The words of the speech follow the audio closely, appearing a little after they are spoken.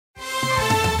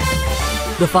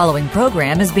The following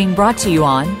program is being brought to you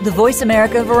on the Voice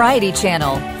America Variety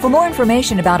Channel. For more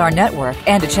information about our network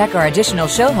and to check our additional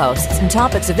show hosts and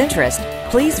topics of interest,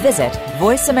 please visit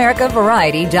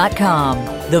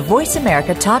voiceamericavariety.com. The Voice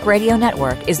America Talk Radio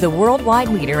Network is the worldwide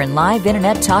leader in live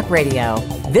Internet talk radio.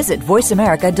 Visit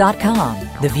voiceamerica.com.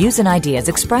 The views and ideas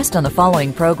expressed on the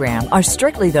following program are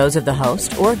strictly those of the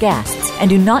host or guests and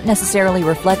do not necessarily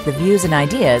reflect the views and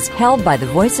ideas held by the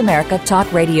Voice America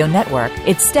Talk Radio Network,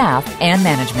 its staff, and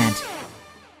management.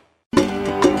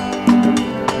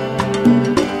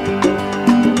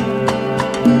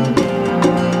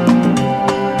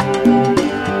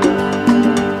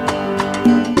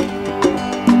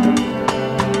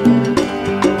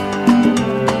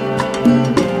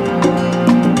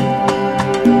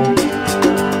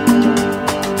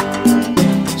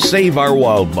 Save our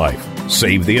wildlife,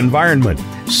 save the environment,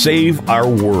 save our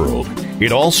world.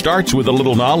 It all starts with a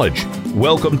little knowledge.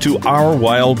 Welcome to Our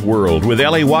Wild World with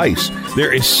Ellie Weiss.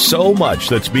 There is so much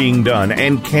that's being done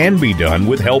and can be done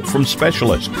with help from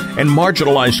specialists and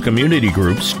marginalized community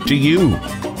groups to you.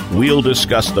 We'll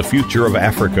discuss the future of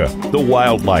Africa, the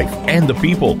wildlife, and the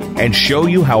people, and show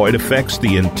you how it affects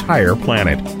the entire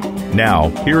planet.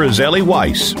 Now, here is Ellie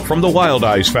Weiss from the Wild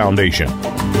Eyes Foundation.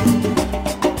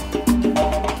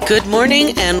 Good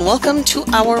morning and welcome to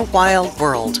Our Wild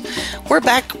World. We're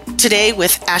back today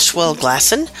with Ashwell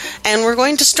Glasson, and we're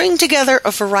going to string together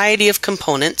a variety of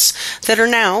components that are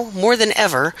now, more than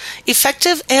ever,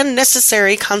 effective and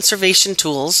necessary conservation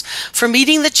tools for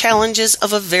meeting the challenges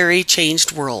of a very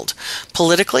changed world,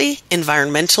 politically,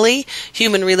 environmentally,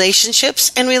 human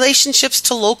relationships, and relationships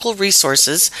to local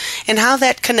resources, and how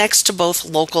that connects to both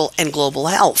local and global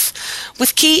health,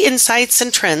 with key insights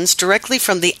and trends directly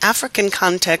from the African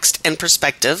context and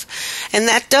perspective, and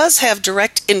that does have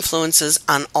direct influences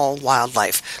on all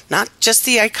wildlife, not just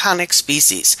the iconic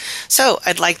species. So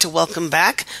I'd like to welcome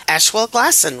back Ashwell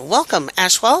Glasson. Welcome,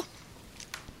 Ashwell.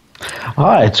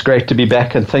 Hi, it's great to be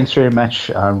back, and thanks very much.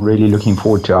 I'm really looking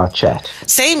forward to our chat.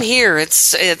 Same here.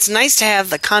 It's nice to have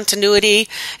the continuity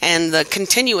and the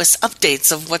continuous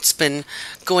updates of what's been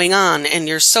going on, and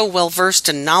you're so well-versed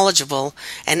and knowledgeable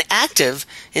and active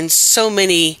in so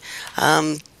many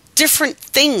different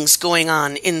things going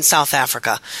on in South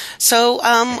Africa. So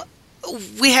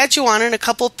we had you on in a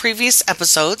couple of previous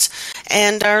episodes,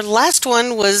 and our last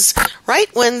one was right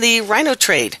when the rhino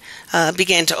trade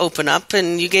began to open up,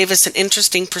 and you gave us an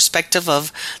interesting perspective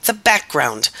of the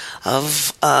background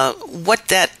of what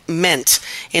that meant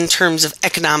in terms of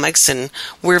economics and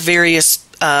where various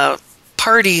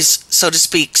parties, so to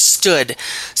speak, stood.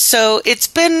 So it's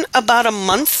been about a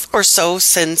month or so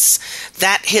since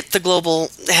that hit the global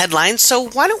headlines. So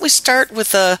why don't we start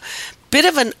with a bit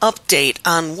of an update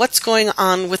on what's going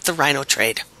on with the rhino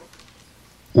trade?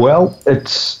 Well,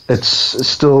 it's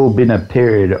still been a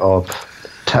period of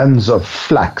tons of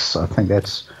flux. I think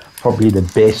that's probably the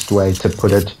best way to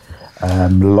put it.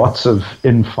 Lots of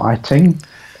infighting,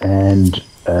 and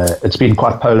it's been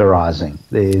quite polarizing.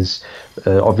 There's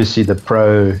obviously the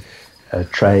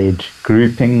pro-trade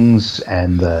groupings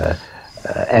and the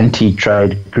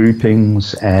anti-trade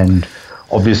groupings, and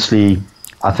obviously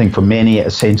I think for many a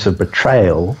sense of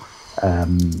betrayal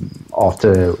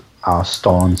after our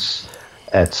stance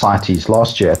at CITES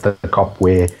last year at the COP,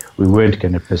 where we weren't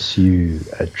going to pursue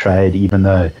trade even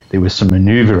though there was some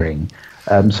maneuvering.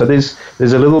 So there's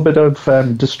a little bit of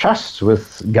distrust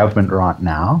with government right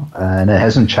now, and it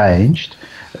hasn't changed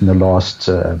in the last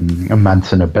a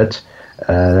month and a bit.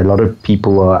 A lot of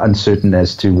people are uncertain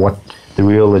as to what the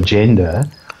real agenda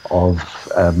of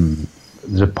the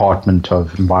Department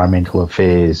of Environmental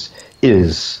Affairs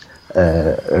is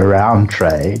around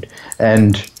trade,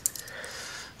 and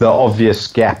the obvious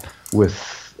gap with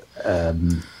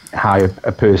how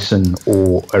a person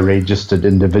or a registered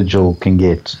individual can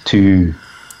get two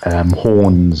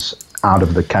horns out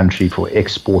of the country for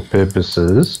export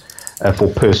purposes for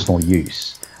personal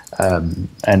use.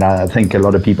 And I think a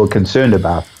lot of people are concerned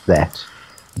about that,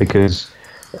 because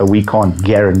we can't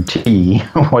guarantee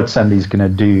what somebody's going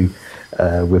to do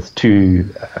with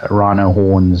two rhino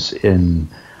horns in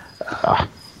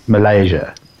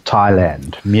Malaysia,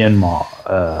 Thailand, Myanmar,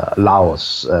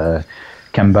 Laos,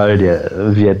 Cambodia,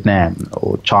 Vietnam,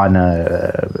 or China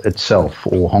itself,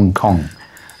 or Hong Kong.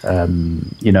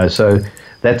 So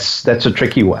that's a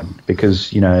tricky one,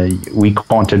 because we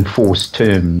can't enforce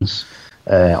terms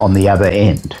on the other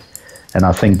end, and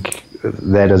I think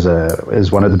that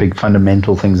is one of the big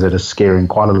fundamental things that is scaring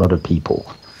quite a lot of people.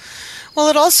 Well,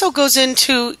 it also goes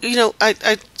into,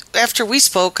 after we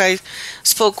spoke, I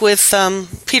spoke with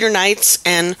Peter Knights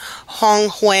and Hong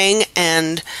Huang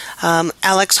and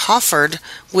Alex Hofford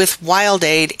with Wild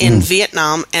Aid in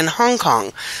Vietnam and Hong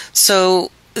Kong.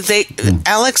 So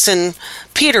Alex and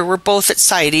Peter were both at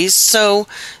CITES, so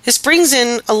this brings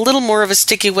in a little more of a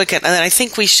sticky wicket that I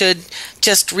think we should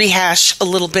just rehash a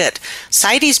little bit.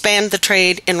 CITES banned the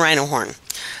trade in rhino horn.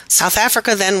 South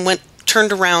Africa then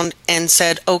turned around and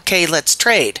said, okay, let's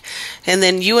trade. And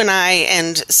then you and I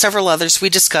and several others, we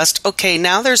discussed, okay,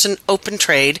 now there's an open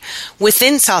trade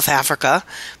within South Africa,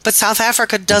 but South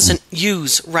Africa doesn't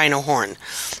use rhino horn.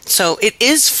 So it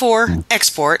is for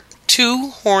export. 2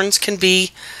 horns can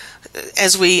be,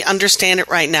 as we understand it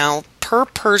right now, per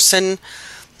person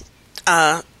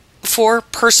for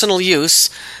personal use.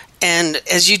 And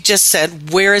as you just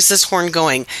said, where is this horn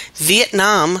going?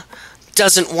 Vietnam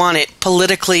doesn't want it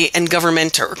politically and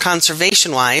government or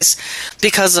conservation-wise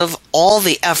because of all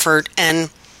the effort and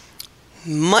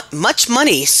much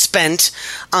money spent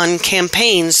on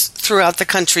campaigns throughout the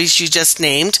countries you just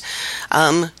named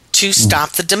to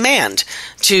stop the demand,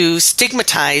 to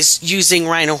stigmatize using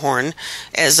rhino horn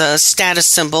as a status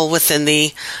symbol within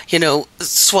the,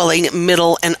 swelling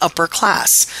middle and upper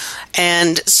class.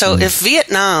 And so if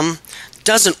Vietnam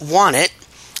doesn't want it,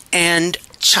 and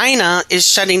China is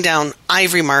shutting down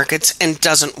ivory markets and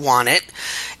doesn't want it,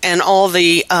 and all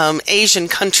the Asian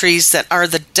countries that are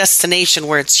the destination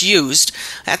where it's used,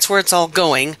 that's where it's all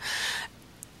going.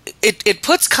 It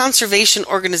puts conservation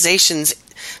organizations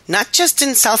not just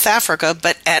in South Africa,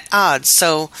 but at odds.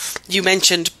 So you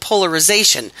mentioned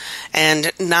polarization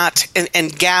and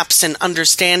gaps in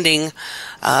understanding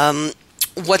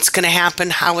what's going to happen,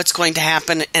 how it's going to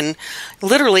happen, and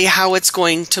literally how it's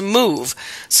going to move.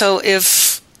 So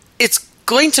if it's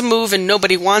going to move and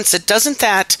nobody wants it, doesn't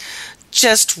that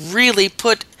just really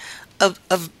put a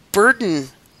burden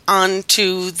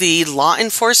onto the law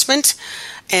enforcement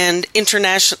and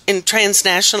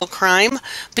transnational crime?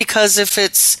 Because if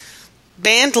it's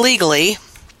banned legally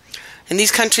and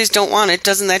these countries don't want it,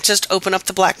 doesn't that just open up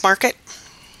the black market?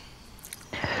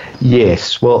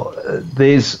 Yes. Well,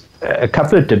 there's a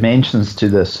couple of dimensions to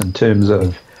this in terms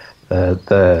of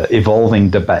the evolving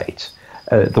debate.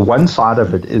 The one side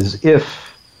of it is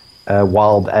if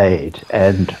Wild Aid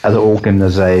and other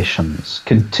organizations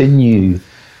continue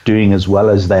doing as well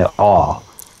as they are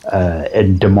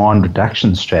in demand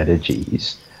reduction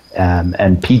strategies,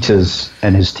 and Peters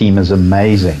and his team is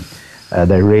amazing.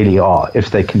 They really are. If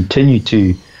they continue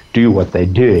to do what they're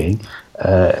doing,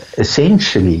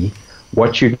 essentially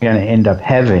what you're going to end up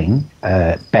having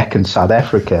back in South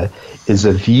Africa is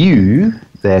a view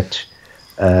that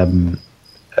the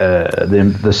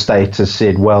state has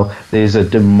said, well, there's a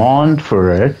demand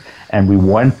for it and we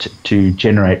want to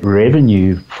generate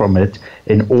revenue from it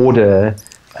in order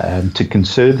to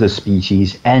conserve the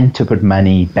species and to put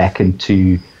money back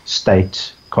into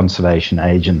state conservation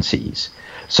agencies.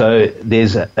 So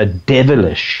there's a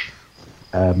devilish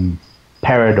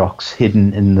paradox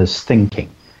hidden in this thinking.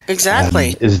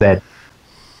 Exactly. Is that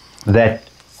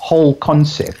whole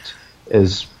concept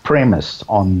is premised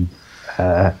on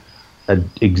an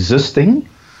existing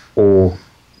or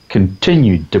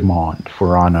continued demand for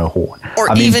rhino horn.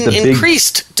 Or even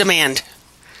increased demand.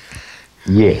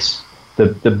 Yes.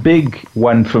 The big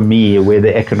one for me where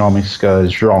the economics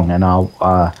goes wrong, and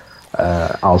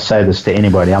I'll say this to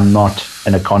anybody, I'm not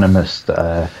an economist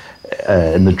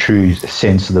in the true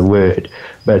sense of the word,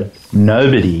 but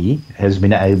nobody has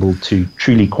been able to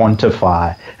truly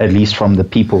quantify, at least from the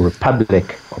People's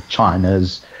Republic of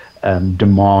China's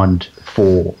demand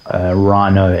for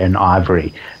rhino and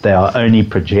ivory. They are only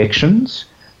projections,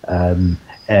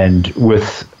 and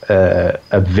with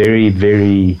a very,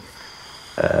 very,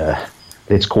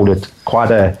 let's call it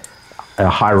quite a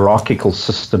hierarchical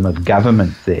system of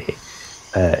government there.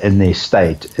 In their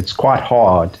state, it's quite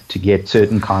hard to get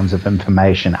certain kinds of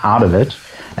information out of it,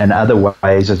 and other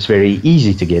ways it's very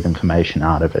easy to get information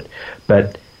out of it.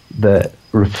 But the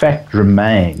fact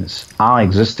remains, our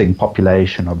existing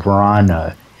population of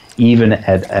rhino, even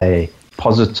at a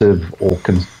positive or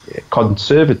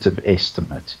conservative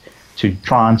estimate, to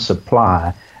try and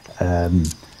supply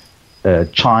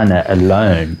China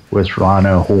alone with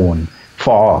rhino horn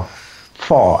far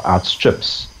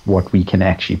outstrips what we can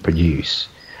actually produce.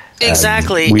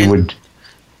 Exactly.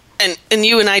 And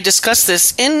you and I discussed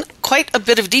this in quite a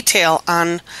bit of detail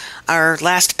on our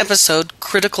last episode,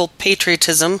 Critical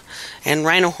Patriotism and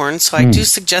Rhino Horn. So I do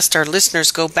suggest our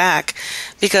listeners go back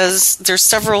because there's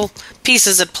several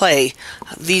pieces at play.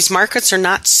 These markets are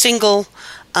not single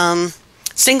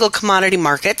commodity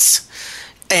markets.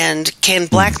 And can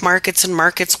black markets and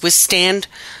markets withstand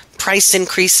price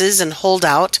increases and hold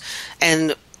out.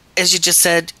 And as you just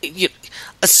said,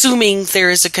 assuming there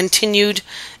is a continued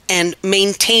and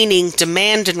maintaining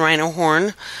demand in rhino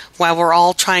horn, while we're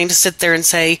all trying to sit there and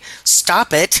say,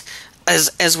 stop it,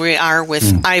 as we are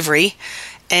with ivory.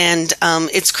 And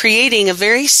it's creating a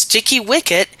very sticky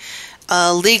wicket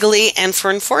legally and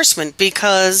for enforcement,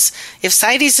 because if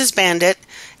CITES has banned it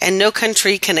and no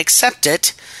country can accept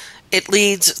it, it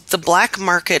leads the black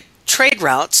market trade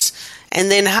routes. And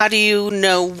then how do you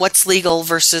know what's legal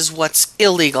versus what's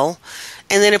illegal?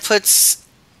 And then it puts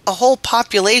a whole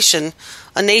population,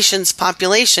 a nation's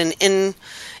population,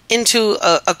 into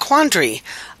a quandary.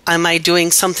 Am I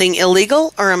doing something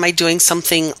illegal or am I doing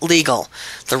something legal?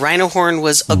 The rhino horn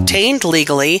was obtained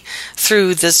legally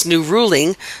through this new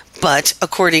ruling, but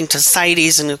according to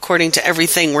CITES and according to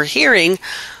everything we're hearing,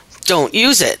 don't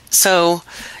use it. So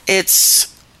it's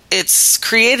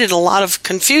created a lot of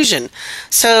confusion.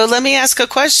 So let me ask a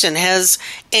question. Has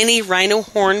any rhino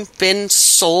horn been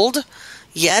sold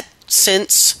yet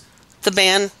since the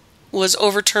ban was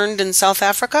overturned in South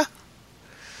Africa?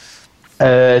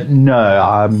 No,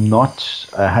 I'm not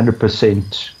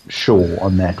 100% sure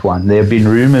on that one. There have been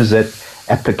rumors that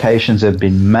applications have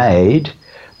been made,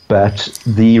 but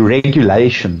the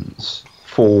regulations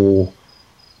for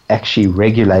actually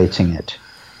regulating it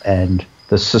and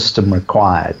the system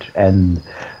required and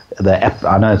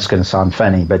I know it's going to sound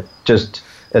funny, but just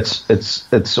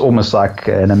it's almost like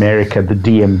in America, the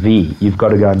DMV. You've got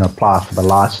to go and apply for the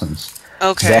license.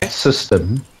 Okay. That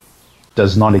system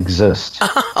does not exist,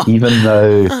 even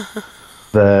though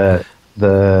the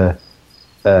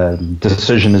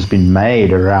decision has been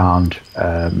made around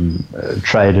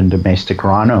trade in domestic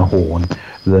rhino horn.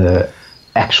 The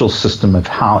actual system of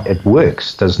how it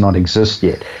works does not exist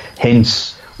yet.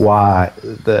 Hence why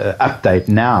the update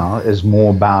now is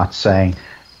more about saying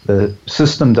the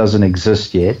system doesn't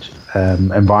exist yet.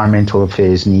 Environmental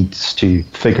Affairs needs to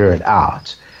figure it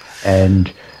out.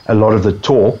 And a lot of the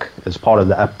talk as part of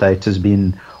the update has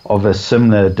been of a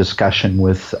similar discussion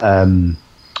with the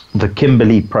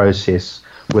Kimberley process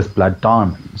with blood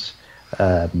diamonds,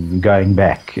 going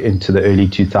back into the early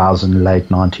 2000s, late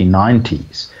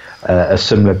 1990s, a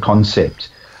similar concept.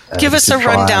 Give us a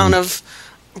rundown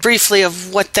briefly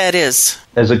of what that is.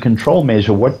 As a control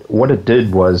measure, what it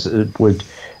did was it would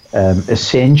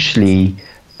essentially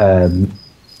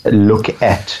look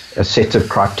at a set of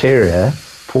criteria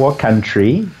for a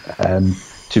country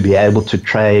to be able to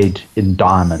trade in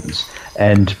diamonds.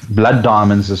 And blood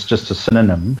diamonds is just a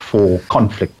synonym for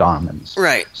conflict diamonds.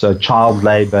 Right. So child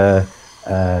labor,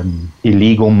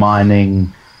 illegal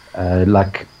mining, and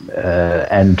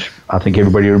I think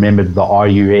everybody remembered the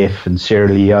RUF in Sierra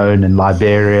Leone and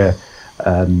Liberia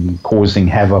causing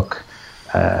havoc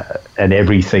and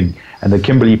everything. And the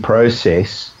Kimberley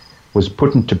process was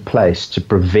put into place to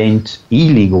prevent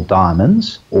illegal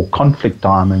diamonds or conflict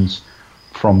diamonds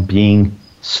from being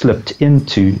slipped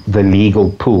into the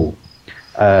legal pool.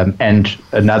 And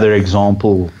another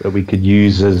example that we could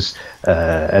use is,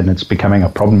 and it's becoming a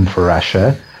problem for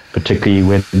Russia, particularly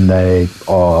when they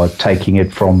are taking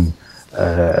it from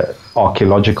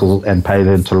archaeological and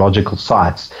paleontological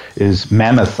sites, is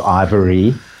mammoth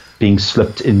ivory being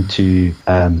slipped into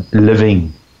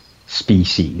living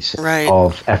species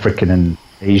of African and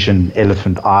Asian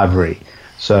elephant ivory.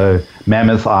 So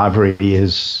mammoth ivory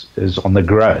is on the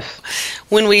growth.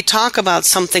 When we talk about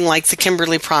something like the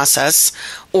Kimberley process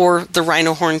or the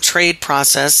rhino horn trade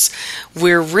process,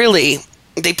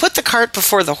 they put the cart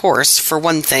before the horse, for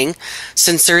one thing,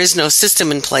 since there is no system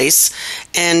in place.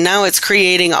 And now it's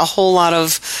creating a whole lot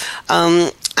of,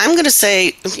 I'm going to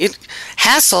say,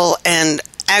 hassle and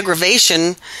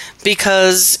aggravation,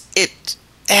 because it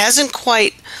hasn't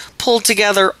quite pulled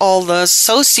together all the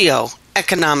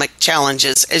socio-economic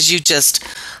challenges, as you just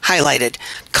highlighted.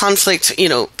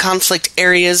 Conflict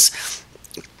areas,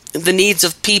 the needs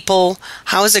of people.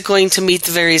 How is it going to meet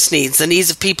the various needs? The needs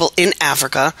of people in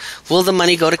Africa. Will the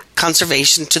money go to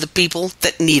conservation, to the people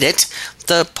that need it?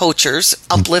 The poachers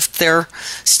uplift their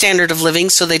standard of living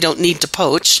so they don't need to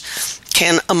poach.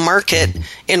 Can a market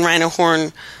in rhino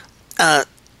horn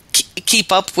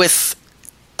keep up with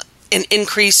an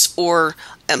increase or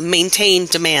maintain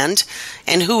demand?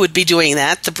 And who would be doing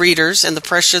that? The breeders, and the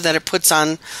pressure that it puts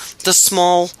on the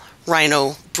small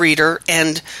rhino breeder,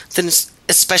 and then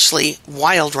especially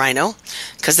wild rhino,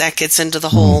 because that gets into the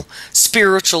whole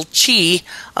spiritual chi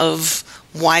of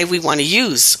why we want to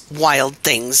use wild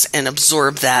things and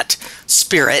absorb that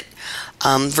spirit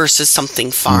versus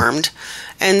something farmed.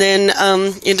 And then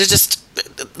just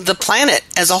the planet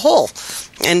as a whole,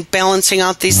 and balancing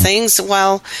out these things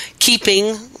while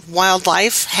keeping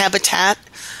wildlife habitat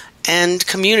and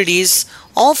communities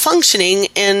all functioning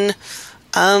in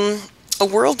a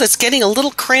world that's getting a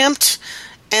little cramped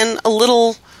and a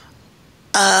little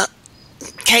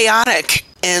chaotic.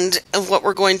 And what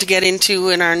we're going to get into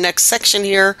in our next section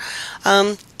here,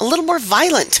 a little more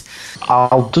violent.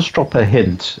 I'll just drop a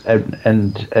hint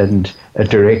and a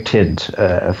direct hint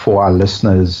for our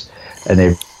listeners.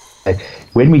 And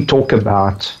when we talk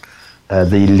about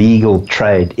the illegal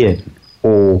trade in,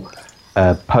 or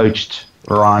poached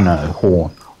rhino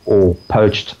horn, or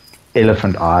poached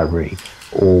elephant ivory,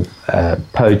 or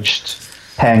poached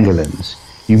pangolins,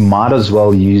 you might as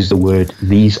well use the word,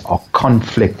 these are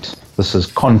conflict. This is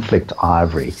conflict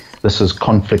ivory. This is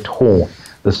conflict horn.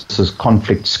 This is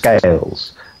conflict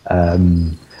scales.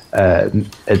 That's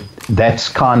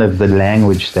kind of the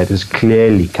language that is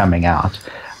clearly coming out.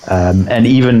 And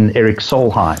even Eric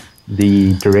Solheim,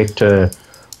 the director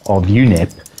of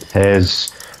UNEP,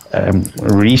 has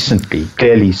recently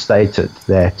clearly stated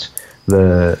that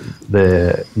the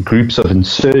groups of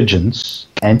insurgents,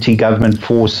 anti-government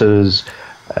forces,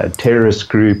 terrorist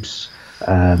groups,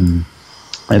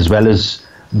 as well as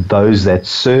those that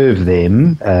serve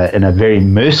them in a very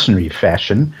mercenary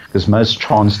fashion, because most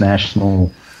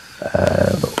transnational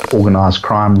organized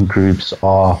crime groups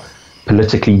are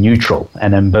politically neutral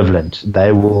and ambivalent.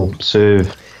 They will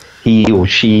serve he or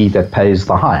she that pays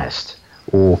the highest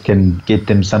or can get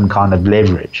them some kind of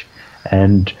leverage.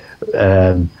 And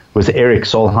with Eric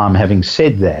Solheim having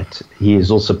said that, he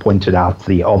has also pointed out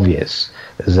the obvious,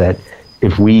 is that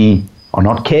if we are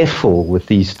not careful with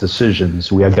these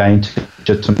decisions, we are going to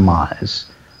legitimize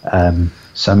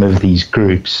some of these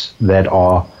groups that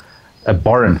are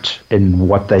abhorrent in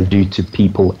what they do to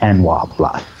people and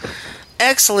wildlife.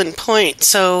 Excellent point.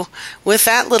 So with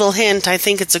that little hint, I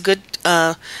think it's a good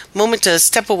moment to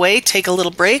step away, take a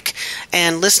little break.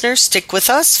 And listeners, stick with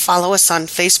us. Follow us on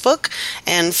Facebook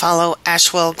and follow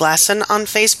Ashwell Glasson on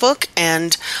Facebook,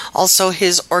 and also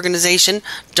his organization,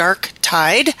 Dark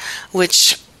Tide,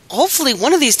 which hopefully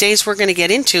one of these days we're going to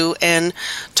get into and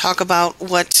talk about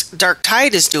what Dark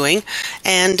Tide is doing.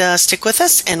 And stick with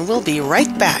us, and we'll be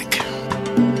right back.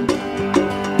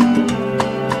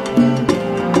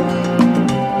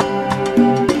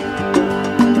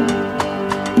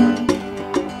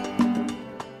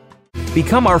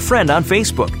 Become our friend on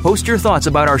Facebook. Post your thoughts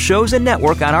about our shows and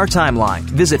network on our timeline.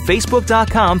 Visit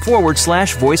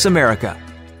facebook.com/Voice America.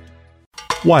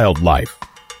 Wildlife.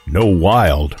 No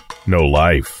wild, no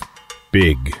life.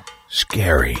 Big,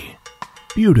 scary,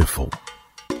 beautiful.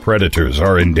 Predators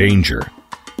are in danger.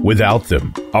 Without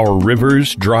them, our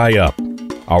rivers dry up.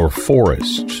 Our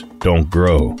forests don't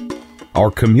grow.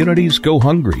 Our communities go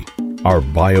hungry. Our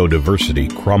biodiversity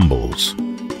crumbles.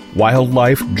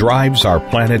 Wildlife drives our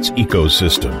planet's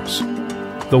ecosystems.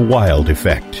 The wild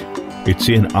effect. It's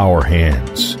in our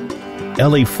hands.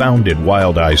 Ellie founded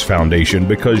Wild Eyes Foundation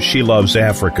because she loves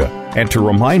Africa, and to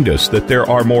remind us that there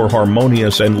are more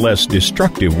harmonious and less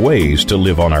destructive ways to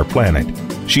live on our planet.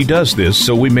 She does this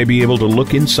so we may be able to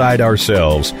look inside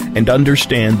ourselves and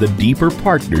understand the deeper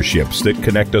partnerships that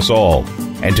connect us all,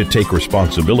 and to take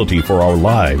responsibility for our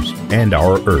lives and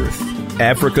our Earth.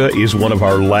 Africa is one of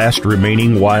our last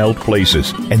remaining wild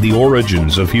places and the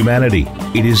origins of humanity.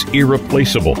 It is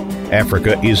irreplaceable.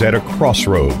 Africa is at a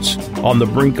crossroads, on the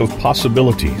brink of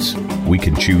possibilities. We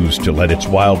can choose to let its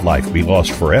wildlife be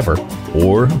lost forever,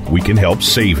 or we can help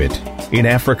save it. In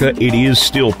Africa, it is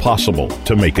still possible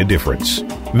to make a difference.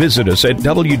 Visit us at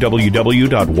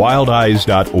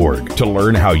www.wildeyes.org to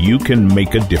learn how you can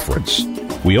make a difference.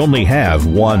 We only have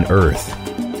one Earth.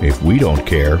 If we don't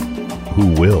care,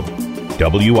 who will?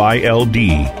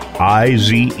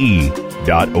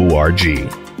 WILDIZE.org.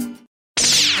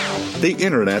 The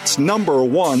Internet's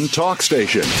 #1 talk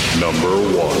station.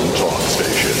 #1 talk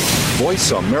station.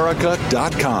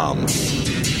 VoiceAmerica.com.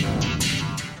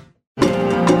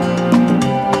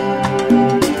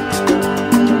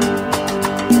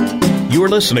 You're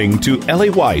listening to Ellie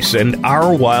Weiss and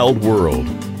Our Wild World.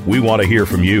 We want to hear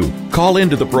from you. Call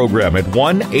into the program at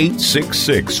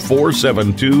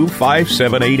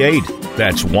 1-866-472-5788.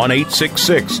 That's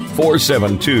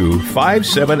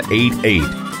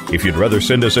 1-866-472-5788. If you'd rather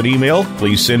send us an email,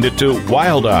 please send it to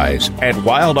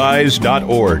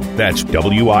wildeyes@wildeyes.org. That's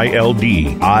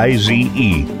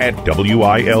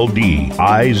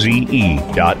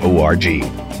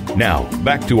WILDIZE@wildIZE.org. Now,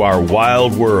 back to our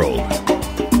wild world.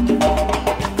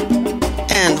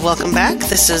 And welcome back.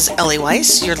 This is Ellie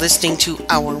Weiss. You're listening to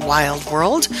Our Wild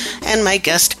World and my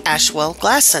guest, Ashwell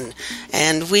Glasson.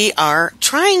 And we are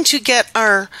trying to get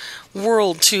our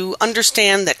world to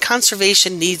understand that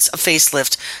conservation needs a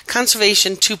facelift.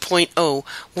 Conservation 2.0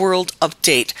 world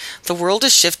update. The world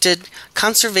has shifted.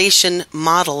 Conservation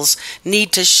models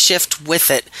need to shift with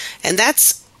it. And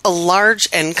that's a large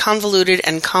and convoluted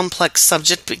and complex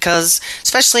subject because,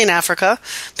 especially in Africa,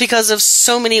 because of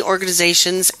so many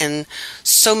organizations and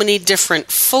so many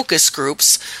different focus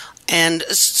groups and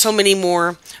so many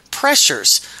more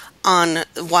pressures on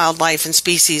wildlife and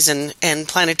species and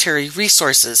planetary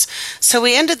resources. So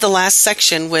we ended the last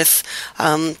section with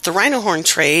the rhino horn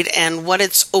trade and what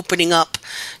it's opening up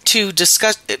to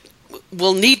discuss. It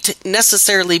will need to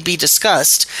necessarily be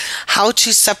discussed how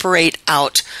to separate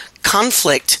out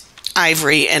conflict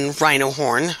ivory and rhino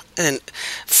horn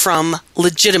from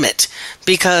legitimate,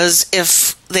 because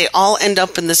if they all end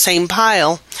up in the same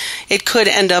pile, it could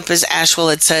end up, as Ashwell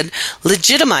had said,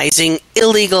 legitimizing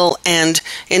illegal and,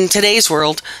 in today's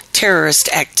world, terrorist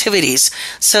activities.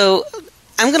 So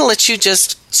I'm going to let you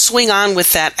just swing on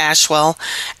with that, Ashwell.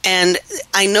 And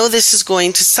I know this is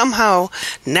going to somehow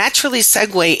naturally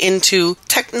segue into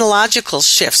technological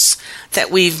shifts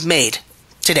that we've made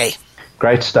today.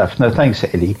 Great stuff. No, thanks,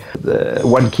 Ellie.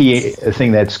 One key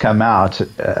thing that's come out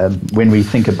when we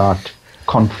think about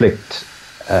conflict,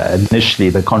 initially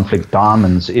the conflict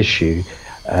diamonds issue,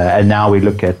 and now we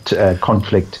look at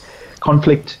conflict.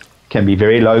 Conflict can be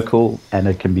very local and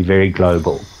it can be very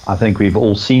global. I think we've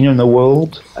all seen it in the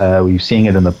world. We're seeing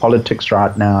it in the politics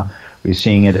right now. We're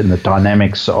seeing it in the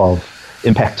dynamics of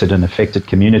impacted and affected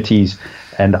communities.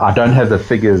 And I don't have the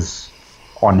figures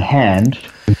on hand,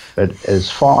 but as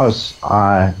far as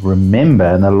I remember,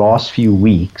 in the last few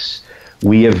weeks,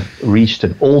 we have reached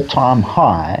an all-time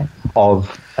high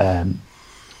of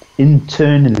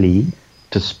internally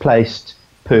displaced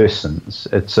persons.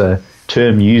 It's a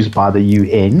term used by the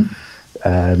UN,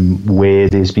 where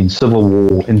there's been civil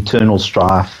war, internal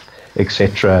strife,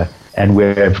 etc., and we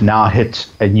have now hit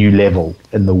a new level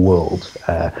in the world.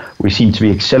 We seem to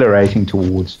be accelerating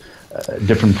towards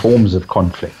different forms of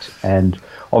conflict. And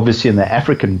obviously in the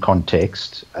African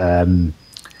context, the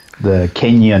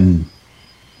Kenyan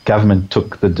government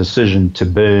took the decision to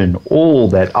burn all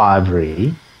that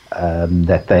ivory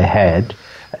that they had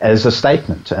as a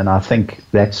statement. And I think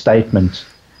that statement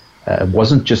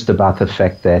wasn't just about the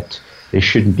fact that there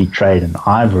shouldn't be trade in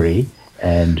ivory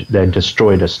and they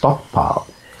destroyed a stockpile.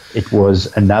 It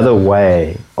was another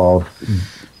way of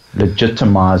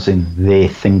legitimizing their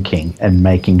thinking and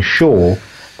making sure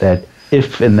that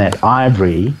if in that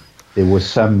ivory there was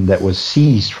some that was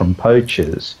seized from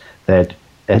poachers, that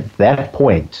at that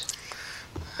point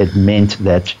it meant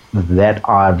that that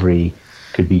ivory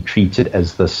could be treated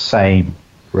as the same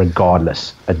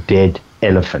regardless, a dead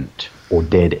elephant or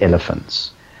dead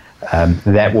elephants.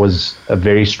 That was a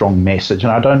very strong message,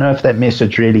 and I don't know if that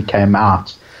message really came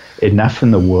out enough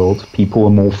in the world. People were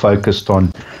more focused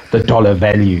on the dollar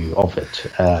value of it,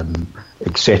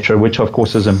 etc., which of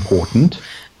course is important.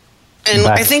 And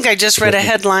I think I just read a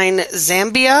headline,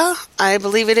 Zambia, I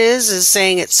believe it is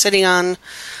saying it's sitting on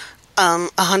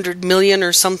 100 million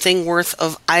or something worth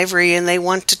of ivory and they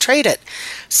want to trade it.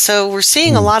 So we're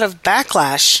seeing a lot of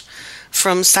backlash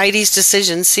from CITES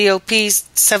decision.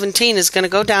 COP17 is going to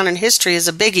go down in history as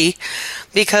a biggie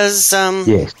because,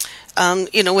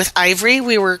 with ivory,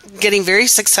 we were getting very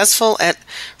successful at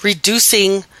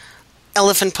reducing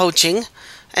elephant poaching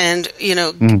and,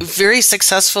 very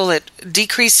successful at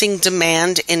decreasing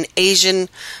demand in Asian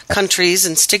countries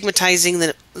and stigmatizing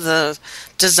the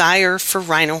desire for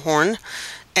rhino horn.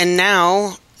 And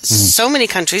now so many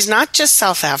countries, not just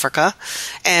South Africa,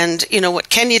 and, what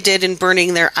Kenya did in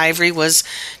burning their ivory was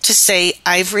to say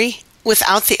ivory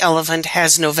without the elephant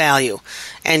has no value.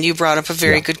 And you brought up a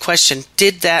very good question.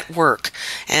 Did that work?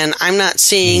 And I'm not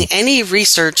seeing any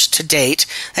research to date.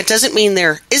 That doesn't mean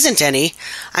there isn't any.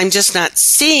 I'm just not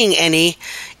seeing any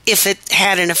if it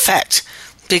had an effect.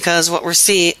 Because what we're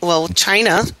seeing,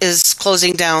 China is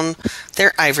closing down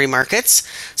their ivory markets.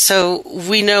 So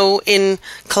we know in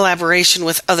collaboration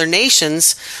with other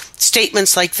nations,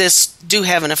 statements like this do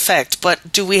have an effect.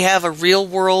 But do we have a real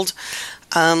world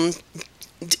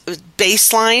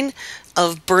baseline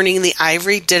of burning the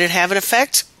ivory? Did it have an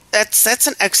effect? That's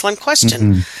an excellent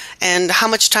question. And how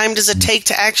much time does it take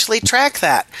to actually track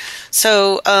that?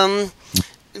 So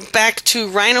back to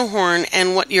rhino horn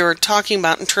and what you're talking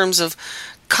about in terms of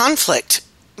conflict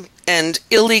and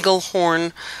illegal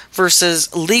horn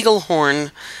versus legal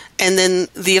horn, and then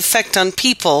the effect on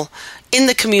people in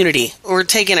the community. We're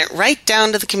taking it right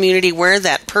down to the community where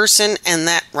that person and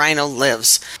that rhino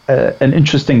lives. An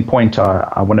interesting point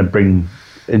I want to bring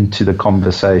into the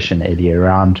conversation, Eddie,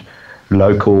 around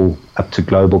local up to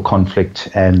global conflict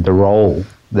and the role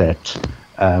that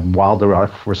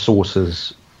wildlife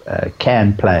resources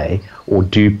can play or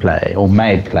do play or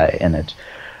may play in it.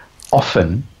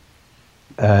 Often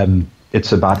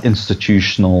it's about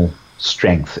institutional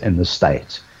strength in the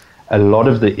state. A lot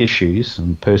of the issues,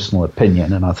 in personal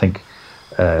opinion, and I think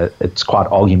it's quite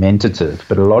argumentative,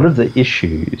 but a lot of the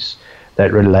issues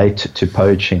that relate to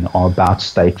poaching are about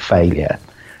state failure.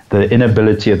 The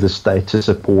inability of the state to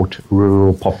support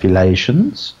rural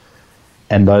populations,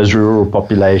 and those rural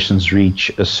populations reach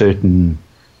a certain,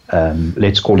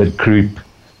 let's call it group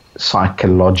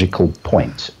psychological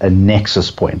point, a nexus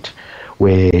point,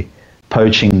 where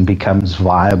poaching becomes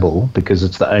viable because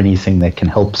it's the only thing that can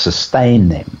help sustain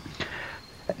them.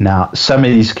 Now, some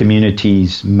of these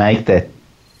communities make that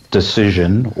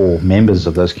decision, or members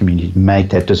of those communities make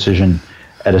that decision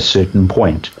at a certain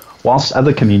point, whilst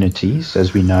other communities,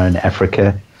 as we know in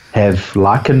Africa, have,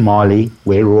 like in Mali,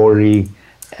 where Rory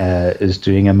is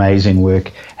doing amazing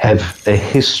work, have a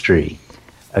history,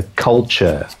 a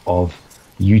culture of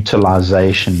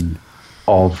utilization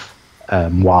of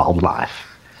wildlife.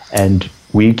 And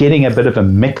we're getting a bit of a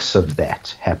mix of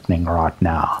that happening right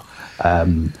now.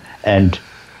 And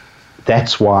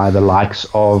that's why the likes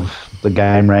of the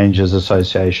Game Rangers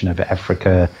Association of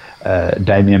Africa,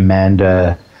 Damien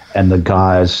Mander, and the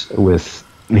guys with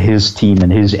his team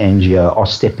and his NGO are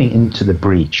stepping into the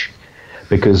breach,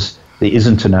 because there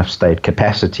isn't enough state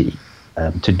capacity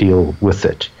to deal with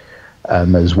it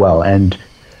as well. And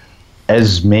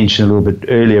as mentioned a little bit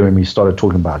earlier when we started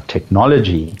talking about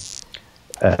technology,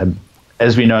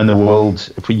 as we know in the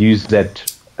world, if we use that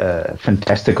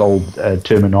fantastic old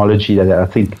terminology that I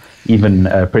think even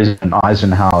President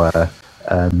Eisenhower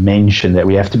mentioned, that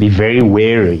we have to be very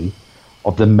wary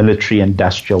of the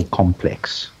military-industrial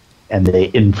complex and their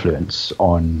influence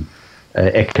on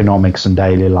economics and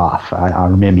daily life. I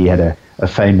remember he had a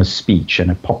famous speech, and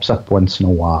it pops up once in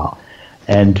a while.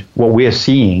 And what we're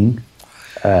seeing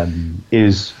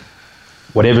is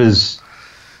whatever's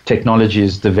technology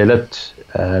is developed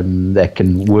that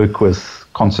can work with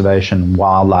conservation and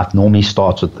wildlife normally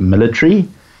starts with the military,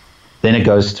 then it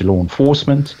goes to law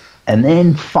enforcement, and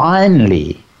then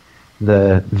finally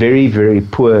the very, very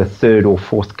poor third or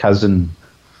fourth cousin,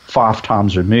 5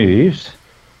 times removed,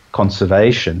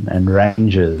 conservation and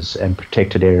rangers and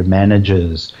protected area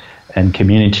managers and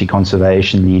community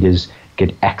conservation leaders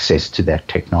get access to that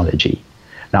technology.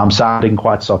 Now, I'm sounding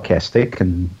quite sarcastic,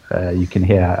 and you can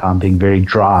hear I'm being very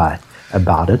dry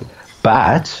about it,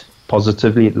 but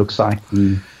positively, it looks like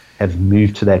we have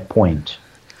moved to that point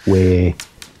where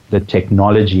the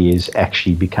technology is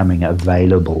actually becoming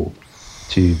available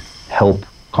to help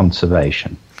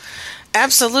conservation.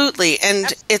 Absolutely.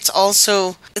 And it's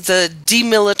also the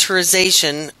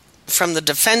demilitarization from the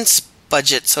defense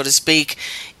budget, so to speak,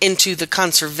 into the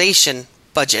conservation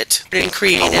budget, and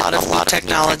creating a lot of new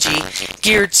technology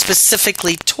geared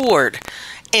specifically toward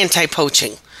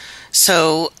anti-poaching.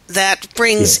 So that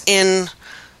brings in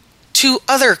 2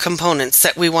 other components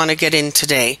that we want to get in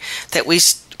today that we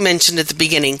mentioned at the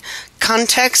beginning: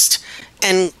 context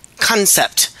and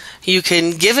concept. You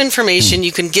can give information,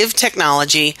 you can give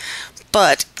technology,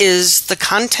 but is the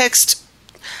context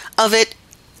of it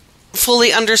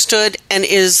fully understood, and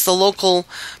is the local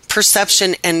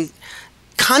perception and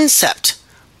concept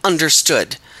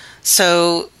understood?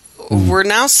 So we're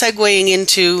now segueing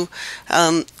into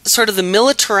sort of the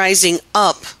militarizing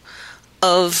up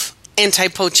of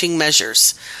anti-poaching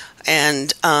measures,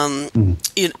 and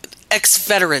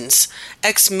ex-veterans,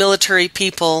 ex-military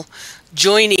people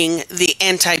joining the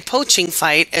anti-poaching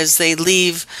fight as they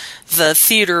leave the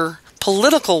theater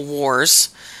political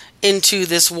wars into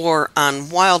this war on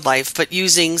wildlife, but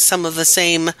using some of the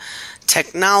same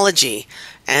technology.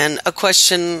 And a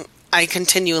question I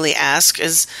continually ask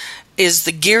is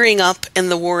the gearing up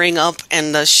and the warring up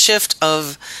and the shift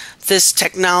of this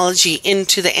technology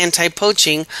into the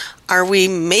anti-poaching, are we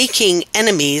making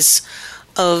enemies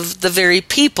of the very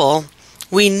people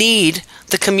we need,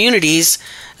 the communities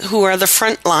who are the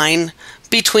front line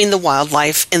between the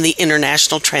wildlife and the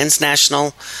international,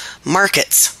 transnational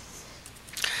markets?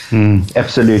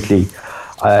 Absolutely.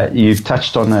 You've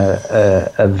touched on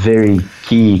a very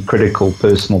key, critical,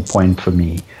 personal point for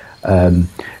me,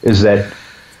 is that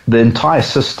the entire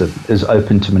system is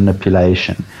open to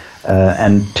manipulation.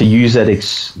 And to use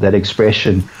that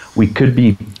expression, we could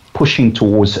be pushing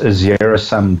towards a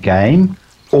zero-sum game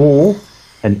or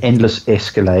an endless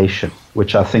escalation,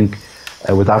 which I think,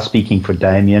 without speaking for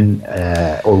Damien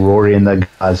or Rory and the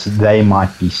guys, they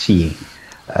might be seeing.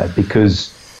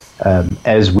 Because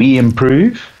as we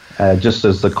improve, just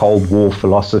as the Cold War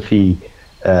philosophy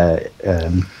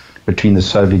between the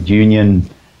Soviet Union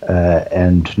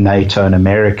and NATO and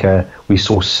America, we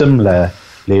saw similar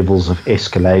levels of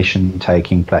escalation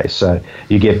taking place. So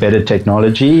you get better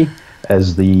technology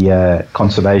as the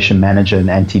conservation manager and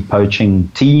anti-poaching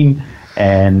team,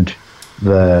 and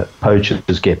the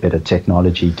poachers get better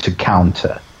technology to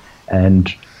counter.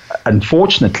 And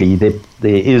unfortunately, there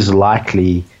is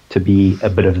likely to be a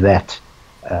bit of that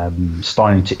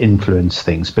starting to influence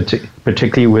things,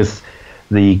 particularly with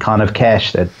the kind of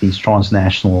cash that these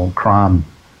transnational crime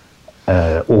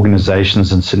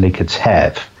organizations and syndicates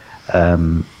have.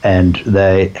 And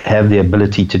they have the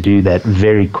ability to do that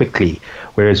very quickly,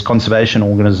 whereas conservation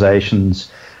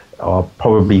organizations are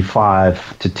probably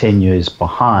 5 to 10 years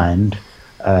behind,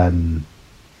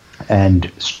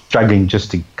 and struggling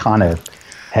just to kind of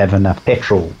have enough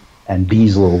petrol and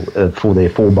diesel for their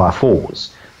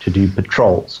 4x4s to do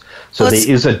patrols. So there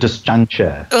is a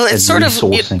disjuncture. Well, it's sort of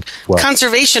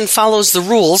conservation follows the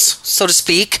rules, so to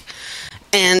speak,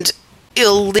 and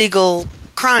illegal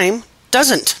crime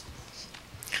doesn't.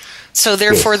 So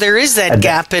therefore, there is that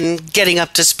gap in getting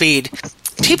up to speed.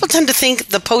 People tend to think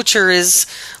the poacher is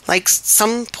like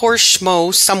some poor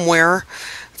schmo somewhere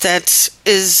that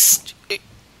is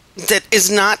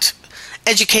not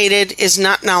educated, is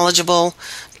not knowledgeable,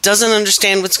 doesn't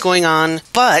understand what's going on,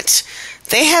 but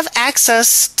they have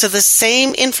access to the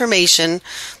same information,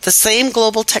 the same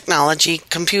global technology,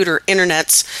 computer,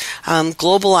 internets,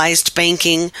 globalized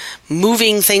banking,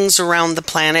 moving things around the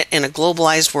planet in a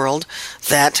globalized world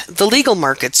that the legal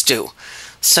markets do.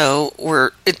 So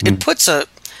it puts a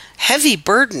heavy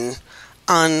burden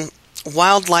on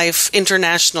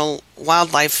international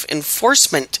wildlife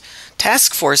enforcement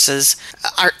task forces.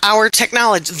 Our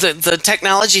technology, the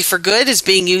technology for good is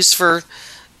being used for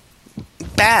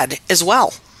bad as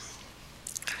well.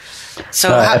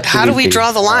 So how do we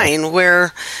draw the line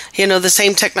where, the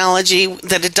same technology,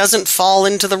 that it doesn't fall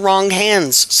into the wrong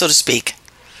hands, so to speak?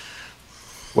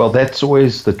 Well, that's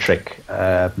always the trick.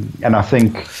 And I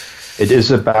think it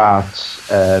is about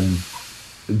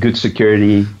good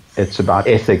security. It's about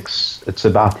ethics. It's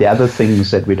about the other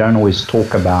things that we don't always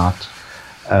talk about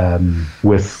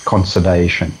with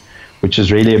conservation, which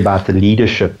is really about the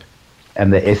leadership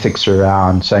and the ethics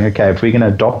around saying, okay, if we're going to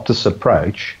adopt this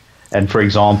approach, and for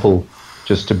example,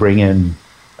 just to bring in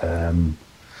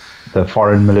the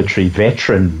foreign military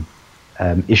veteran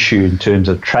issue in terms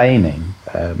of training,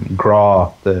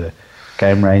 GRA, the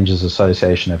Game Rangers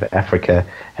Association of Africa,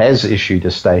 has issued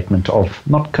a statement of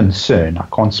not concern, I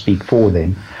can't speak for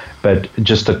them, but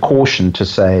just a caution to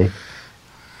say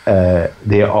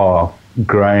there are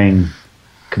growing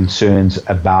concerns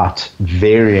about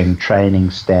varying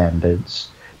training standards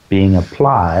being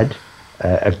applied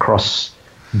across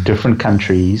different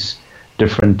countries,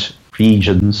 different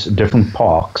regions, different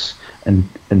parks,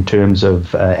 in terms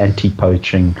of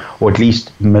anti-poaching, or at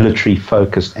least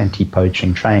military-focused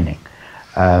anti-poaching training.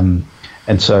 And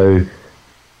so,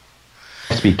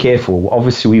 let's be careful.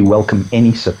 Obviously, we welcome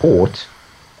any support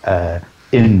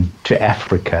into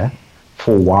Africa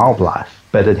for wildlife,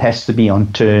 but it has to be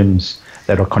on terms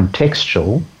that are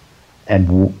contextual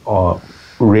and are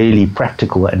really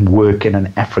practical and work in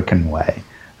an African way.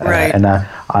 Right. And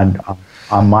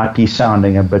I might be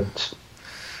sounding a bit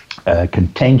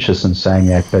contentious in saying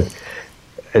that, but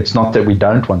it's not that we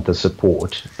don't want the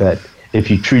support, but if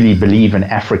you truly believe in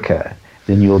Africa,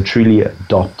 then you'll truly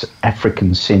adopt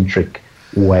African-centric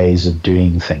ways of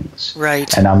doing things.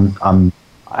 Right. And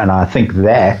I think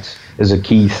that is a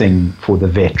key thing for the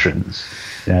veterans.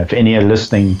 If any are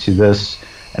listening to this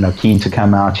and are keen to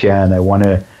come out here and they want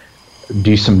to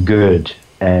do some good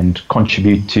and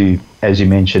contribute to, as you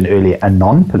mentioned earlier, a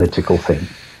non-political thing,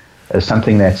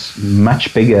 something that's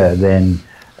much bigger than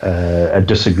a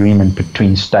disagreement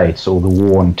between states or the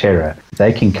war on terror,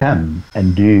 they can come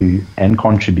and do and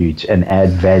contribute and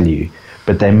add value,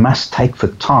 but they must take the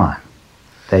time.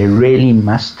 They really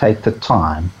must take the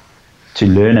time to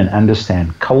learn and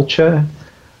understand culture,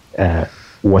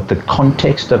 what the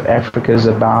context of Africa is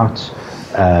about,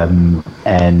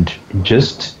 and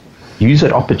just use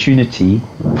that opportunity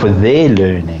for their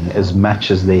learning as much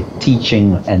as their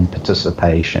teaching and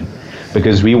participation.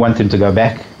 Because we want them to go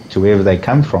back to wherever they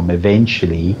come from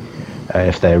eventually,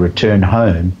 if they return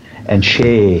home, and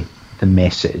share the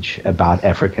message about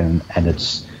Africa and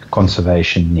its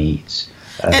conservation needs.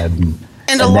 And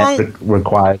that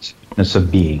requires fitness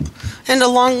of being. And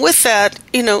along with that,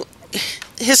 the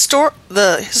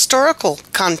historical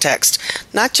context,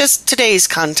 not just today's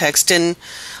context, and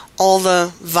all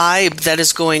the vibe that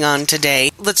is going on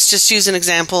today. Let's just use an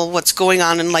example, what's going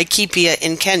on in Laikipia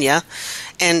in Kenya,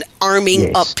 and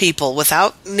arming up people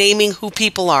without naming who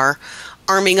people are,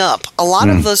 arming up. A lot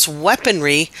of this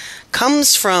weaponry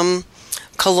comes from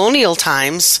colonial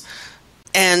times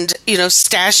and,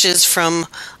 stashes from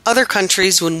other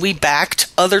countries when we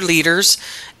backed other leaders,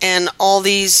 and all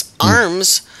these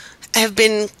arms have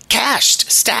been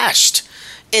stashed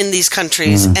in these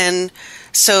countries. And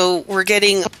so we're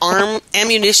getting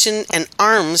ammunition and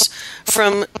arms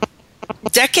from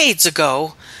decades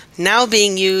ago now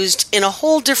being used in a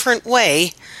whole different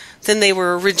way than they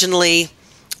were originally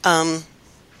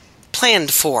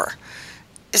planned for.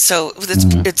 So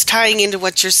it's tying into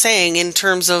what you're saying in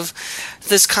terms of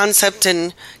this concept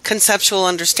and conceptual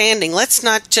understanding. Let's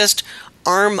not just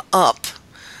arm up,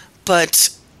 but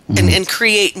and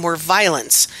create more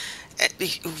violence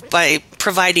by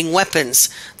providing weapons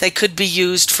that could be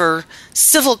used for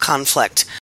civil conflict,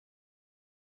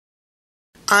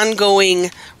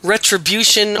 ongoing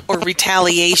retribution or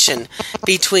retaliation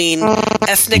between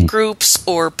ethnic groups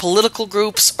or political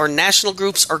groups or national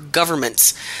groups or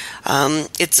governments.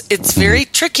 It's very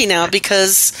tricky now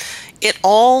because it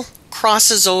all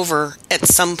crosses over at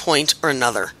some point or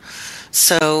another.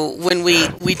 So when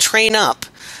we train up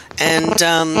and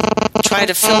try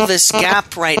to fill this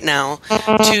gap right now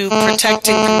to protect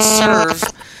and conserve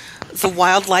the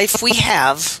wildlife we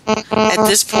have at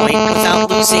this point without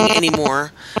losing any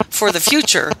more for the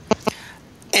future,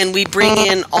 and we bring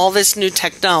in all this new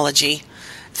technology,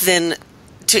 then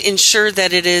to ensure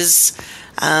that it is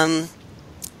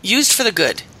used for the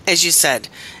good, as you said,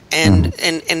 and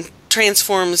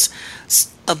transforms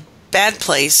a bad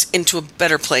place into a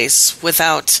better place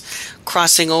without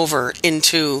crossing over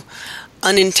into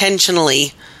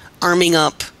unintentionally arming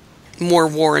up more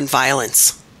war and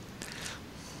violence.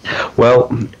 Well,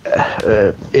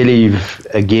 Eliv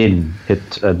again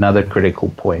hit another critical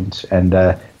point, and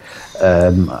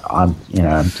I'm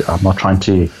not trying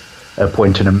to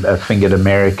point a finger at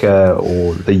America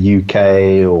or the UK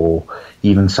or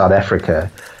even South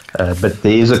Africa, but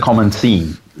there is a common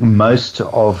theme. Most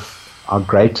of our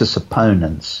greatest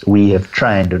opponents we have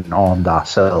trained and armed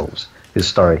ourselves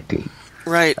historically,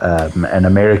 right? And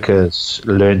America's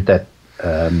learned that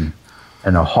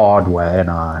in a hard way, and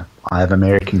I have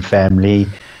American family,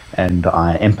 and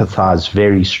I empathize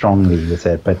very strongly with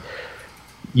that. But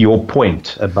your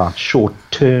point about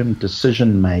short-term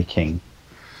decision-making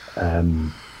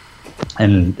and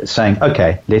saying,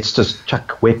 okay, let's just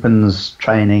chuck weapons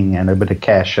training and a bit of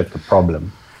cash at the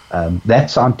problem,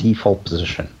 that's our default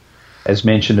position. As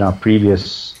mentioned in our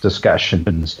previous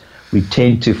discussions, we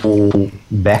tend to fall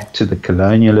back to the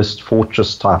colonialist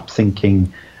fortress-type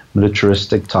thinking,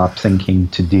 militaristic type thinking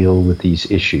to deal with these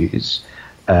issues,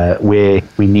 where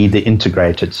we need the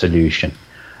integrated solution.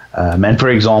 And for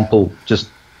example, just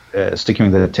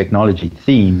sticking with the technology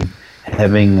theme,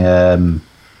 having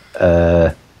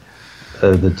the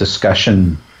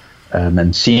discussion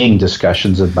and seeing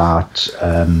discussions about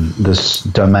this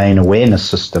domain awareness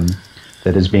system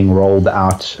that is being rolled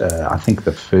out. I think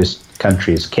the first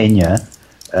country is Kenya,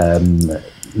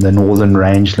 the Northern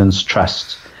Rangelands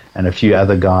Trust, and a few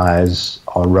other guys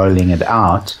are rolling it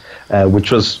out,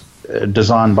 which was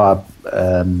designed by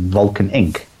Vulcan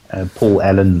Inc., Paul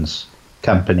Allen's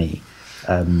company.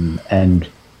 And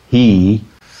he,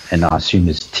 and I assume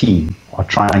his team, are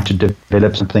trying to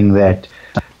develop something that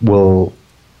will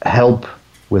help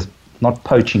with not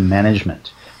poaching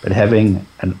management, but having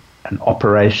an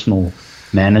operational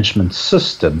management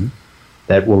system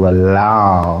that will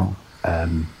allow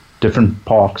different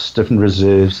parks, different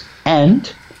reserves,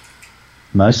 and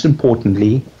most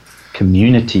importantly,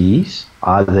 communities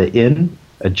either in,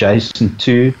 adjacent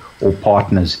to, or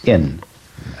partners in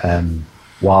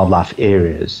wildlife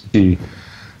areas to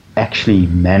actually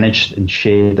manage and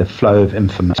share the flow of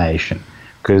information.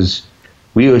 Because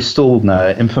we still know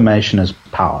information is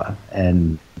power,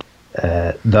 and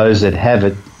those that have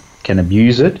it can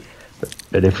abuse it,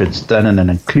 but if it's done in an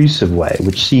inclusive way,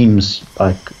 which seems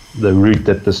like the route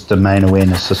that this domain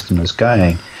awareness system is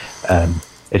going,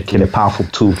 it can be a powerful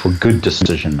tool for good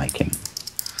decision making.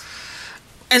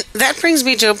 And that brings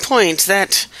me to a point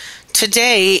that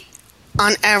today,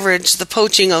 on average, the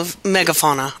poaching of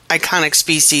megafauna, iconic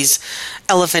species,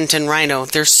 elephant and rhino,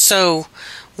 they're so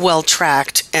well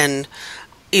tracked and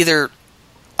either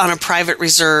on a private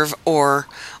reserve or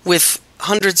with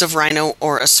hundreds of rhino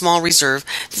or a small reserve.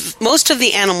 Most of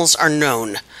the animals are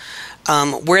known.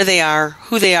 Where they are,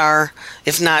 who they are,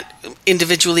 if not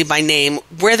individually by name,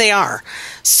 where they are.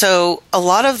 So a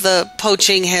lot of the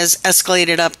poaching has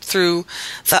escalated up through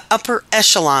the upper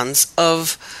echelons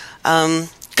of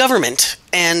government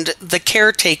and the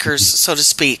caretakers, so to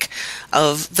speak,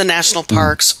 of the national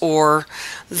parks or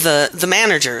the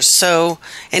managers. So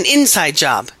an inside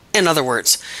job, in other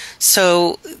words.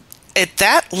 So at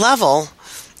that level,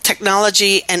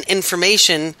 technology and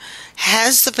information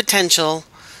has the potential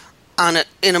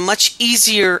in a much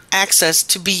easier access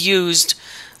to be used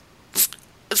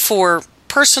for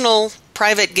personal,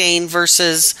 private gain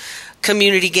versus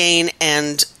community gain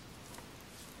and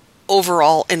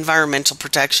overall environmental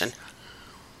protection.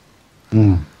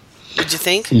 Would you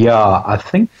think? Yeah, I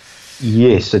think,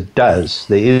 yes, it does.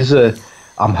 There is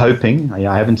I'm hoping,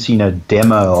 I haven't seen a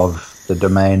demo of the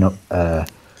domain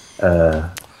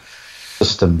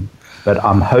system, but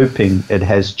I'm hoping it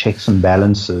has checks and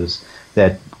balances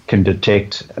that can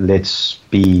detect, let's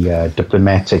be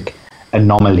diplomatic,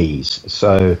 anomalies.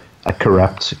 So a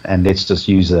corrupt, and let's just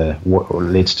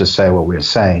say what we're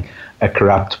saying, a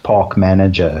corrupt park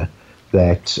manager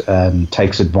that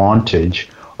takes advantage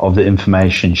of the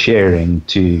information sharing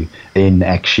to then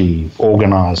actually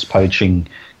organize poaching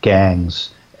gangs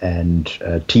and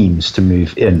teams to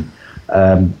move in.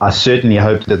 I certainly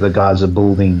hope that the guys are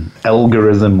building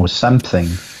algorithm or something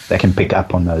that can pick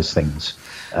up on those things.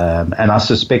 And I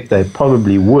suspect they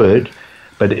probably would,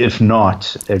 but if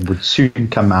not, it would soon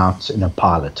come out in a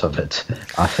pilot of it,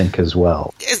 I think, as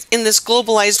well. In this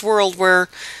globalized world where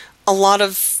a lot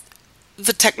of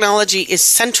the technology is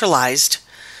centralized,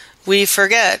 we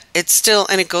forget it's still,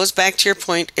 and it goes back to your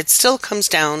point, it still comes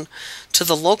down to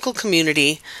the local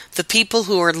community, the people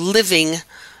who are living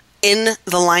in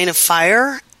the line of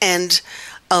fire and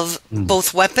of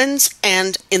both weapons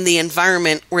and in the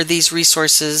environment where these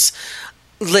resources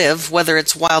live, whether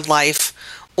it's wildlife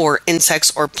or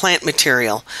insects or plant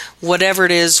material. Whatever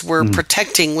it is we're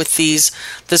protecting with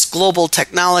this global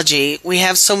technology, we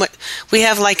have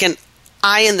like an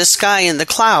eye in the sky in the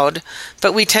cloud,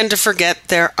 but we tend to forget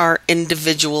there are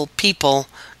individual people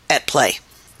at play.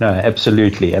 No,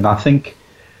 absolutely. And I think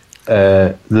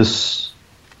this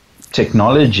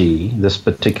technology, this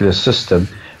particular system,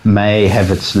 may have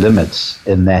its limits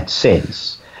in that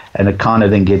sense. And it kind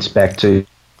of then gets back to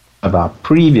our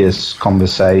previous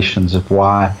conversations of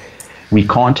why we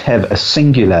can't have a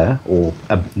singular or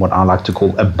what I like to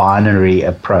call a binary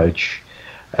approach,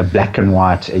 a black and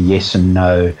white, a yes and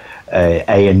no,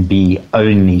 A and B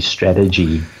only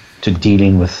strategy to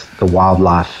dealing with the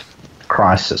wildlife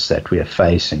crisis that we are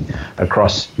facing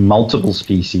across multiple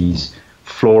species,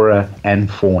 flora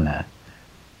and fauna.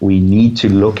 We need to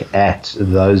look at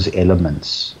those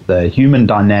elements. The human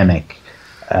dynamic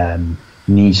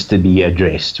needs to be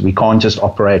addressed. We can't just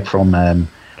operate from,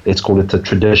 let's call it the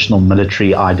traditional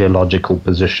military ideological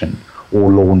position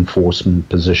or law enforcement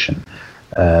position.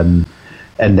 And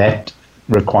that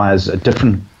requires a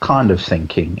different kind of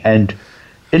thinking. And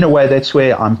in a way, that's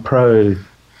where I'm pro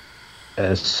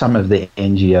some of the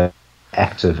NGO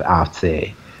active out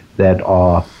there that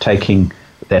are taking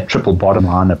that triple bottom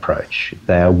line approach.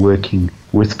 They are working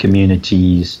with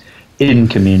communities, in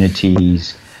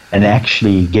communities, and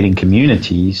actually getting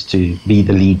communities to be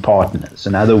the lead partners.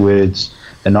 In other words,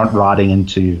 they're not riding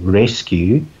into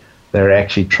rescue, they're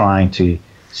actually trying to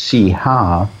see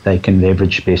how they can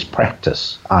leverage best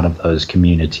practice out of those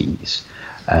communities.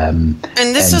 And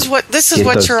this is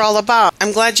what you're all about.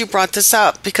 I'm glad you brought this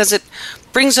up because it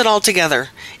brings it all together.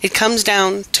 It comes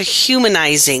down to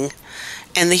humanizing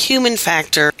and the human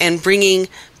factor and bringing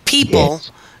people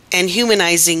and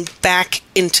humanizing back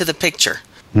into the picture,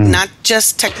 not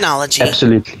just technology.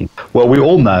 Absolutely. Well, we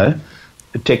all know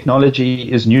technology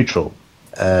is neutral.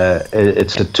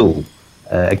 It's a tool.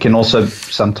 It can also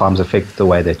sometimes affect the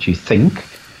way that you think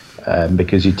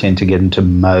because you tend to get into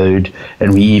mode,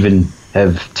 and we even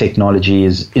have technology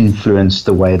has influenced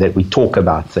the way that we talk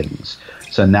about things.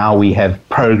 So now we have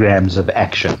programs of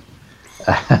action.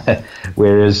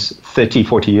 Whereas 30,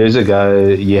 40 years ago,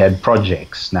 you had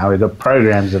projects. Now we've got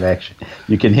programs of action.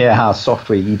 You can hear how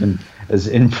software even has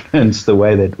influenced the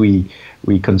way that we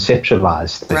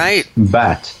conceptualize things. Right.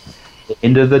 But at the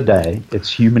end of the day,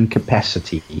 it's human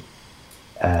capacity.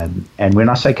 And when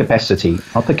I say capacity,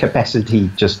 not the capacity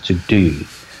just to do,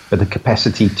 but the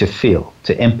capacity to feel,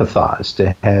 to empathize,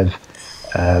 to have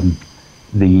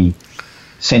the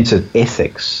sense of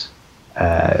ethics,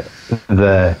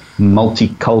 the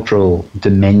multicultural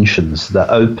dimensions, the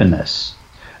openness,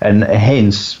 and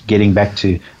hence getting back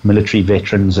to military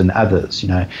veterans and others. You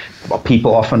know,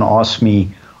 people often ask me,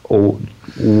 "Oh,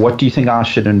 what do you think I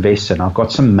should invest in? I've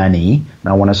got some money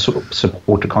and I want to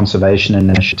support a conservation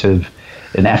initiative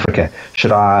in Africa.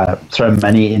 Should I throw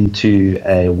money into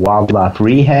a wildlife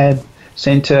rehab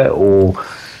center, or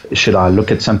should I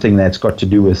look at something that's got to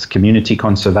do with community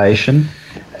conservation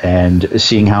and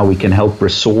seeing how we can help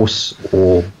resource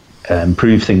or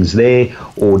improve things there,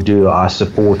 or do I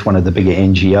support one of the bigger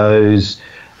NGOs?"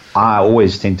 I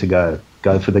always tend to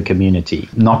go for the community,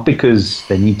 not because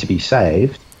they need to be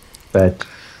saved, but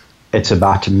it's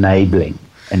about enabling.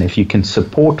 And if you can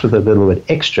support with a little bit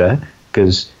extra,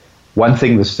 because one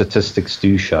thing the statistics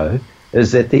do show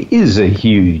is that there is a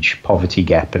huge poverty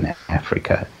gap in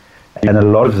Africa. And a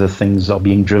lot of the things are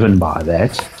being driven by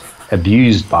that,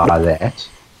 abused by that,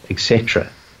 etc.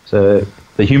 So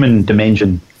the human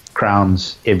dimension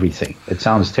crowns everything. It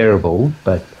sounds terrible,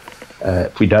 but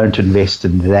if we don't invest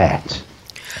in that...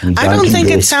 I don't think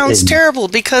it sounds terrible,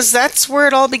 because that's where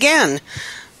it all began.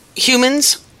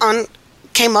 Humans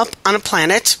came up on a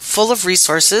planet full of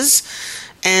resources,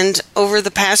 and over the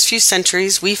past few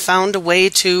centuries, we found a way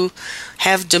to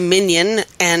have dominion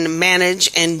and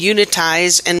manage and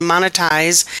unitize and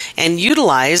monetize and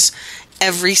utilize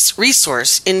every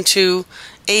resource into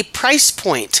a price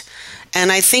point.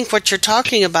 And I think what you're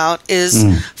talking about is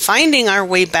finding our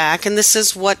way back, and this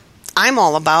is what I'm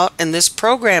all about, and this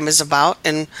program is about,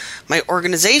 and my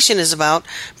organization is about,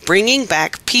 bringing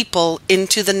back people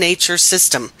into the nature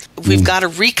system. We've got to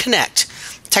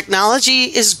reconnect.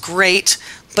 Technology is great,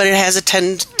 but it has a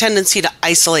tendency to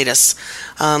isolate us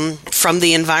from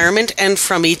the environment and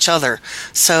from each other.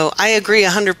 So I agree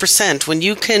 100%. When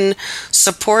you can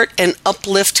support and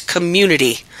uplift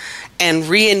community and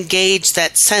re-engage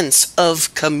that sense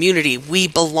of community, we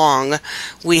belong,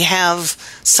 we have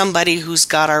somebody who's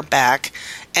got our back,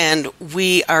 and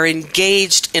we are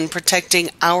engaged in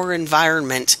protecting our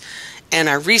environment and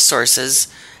our resources,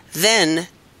 then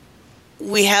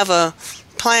we have a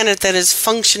planet that is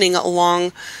functioning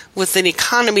along with an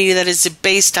economy that is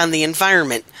based on the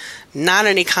environment, not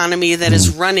an economy that is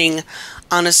running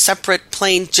on a separate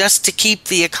plane just to keep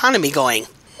the economy going.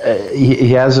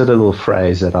 He has a little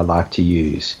phrase that I like to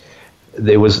use.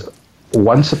 There was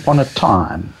once upon a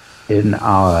time in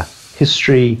our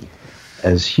history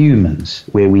as humans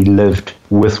where we lived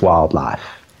with wildlife.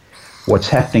 What's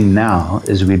happening now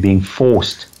is we're being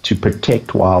forced to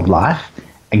protect wildlife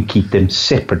and keep them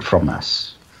separate from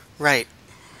us. Right.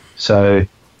 So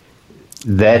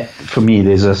that, for me,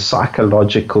 there's a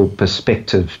psychological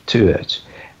perspective to it.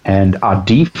 And our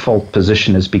default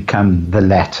position has become the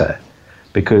latter,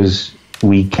 because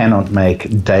we cannot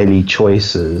make daily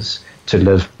choices to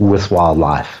live with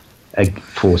wildlife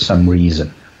for some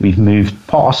reason. We've moved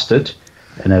past it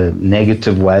in a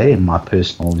negative way, in my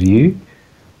personal view,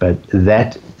 but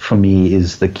that, for me,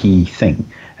 is the key thing,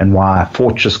 and why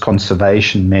fortress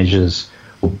conservation measures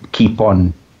will keep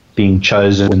on being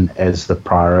chosen as the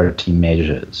priority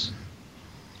measures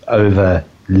over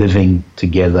living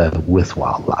together with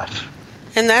wildlife.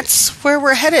 And that's where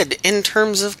we're headed in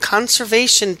terms of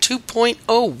Conservation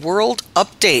 2.0 World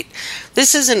Update.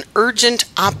 This is an urgent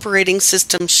operating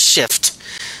system shift.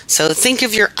 So think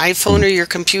of your iPhone or your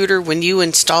computer when you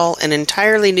install an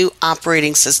entirely new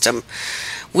operating system.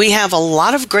 We have a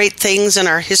lot of great things in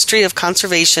our history of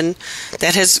conservation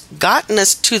that has gotten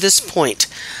us to this point,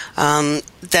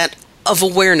 that of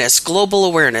awareness, global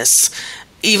awareness,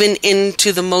 even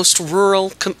into the most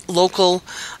rural, local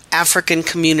African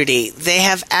community. They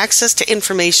have access to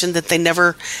information that they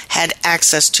never had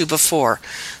access to before.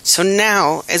 So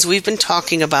now, as we've been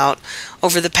talking about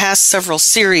over the past several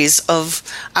series of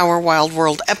our Wild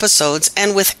World episodes,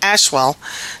 and with Ashwell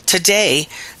today,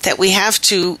 that we have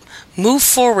to move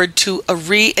forward to a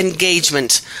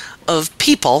re-engagement of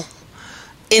people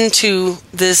into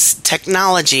this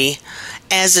technology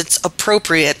as it's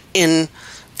appropriate in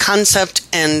concept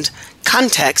and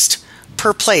context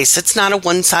per place. It's not a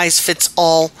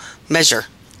one-size-fits-all measure.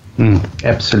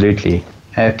 Absolutely.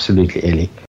 Absolutely, Ellie.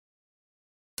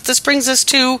 This brings us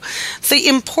to the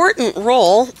important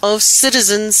role of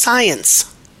citizen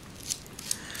science.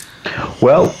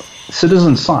 Well,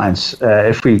 citizen science,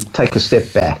 if we take a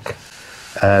step back,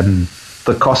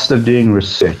 the cost of doing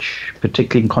research,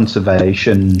 particularly in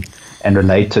conservation and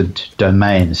related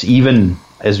domains, even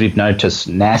as we've noticed,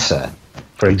 NASA,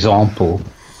 for example,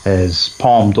 has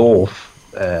palmed off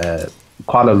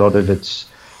quite a lot of its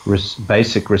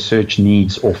basic research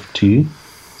needs off to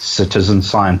citizen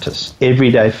scientists,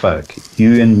 everyday folk,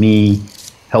 you and me,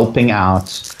 helping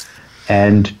out.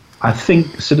 And I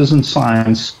think citizen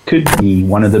science could be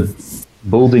one of the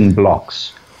building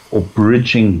blocks or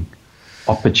bridging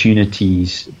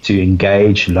opportunities to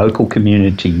engage local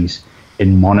communities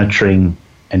in monitoring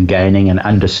and gaining an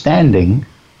understanding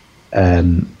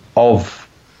of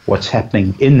what's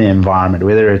happening in the environment,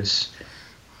 whether it's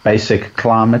basic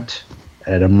climate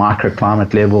at a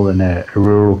microclimate level in a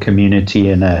rural community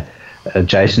and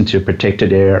adjacent to a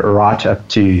protected area, right up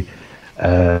to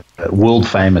world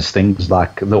famous things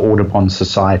like the Audubon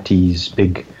Society's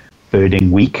big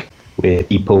birding week, where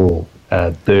people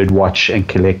bird watch and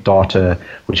collect data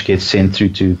which gets sent through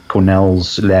to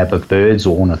Cornell's lab of birds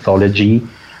or ornithology.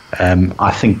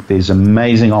 I think there's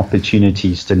amazing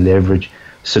opportunities to leverage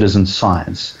citizen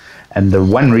science. And the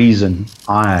one reason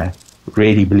I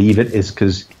really believe it is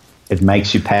because it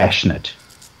makes you passionate.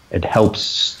 It helps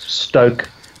stoke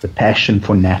the passion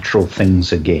for natural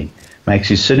things again. Makes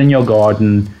you sit in your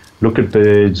garden, look at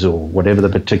birds or whatever the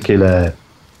particular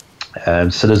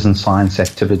citizen science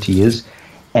activity is,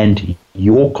 and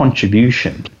your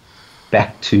contribution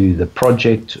back to the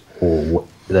project or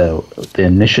the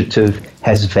initiative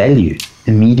has value,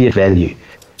 immediate value.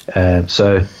 And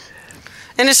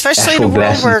especially in a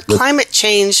world where climate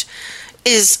change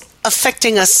is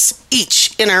affecting us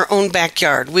each in our own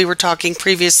backyard. We were talking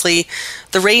previously,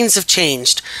 the rains have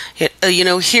changed.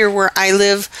 Here where I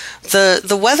live,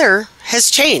 the weather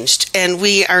has changed, and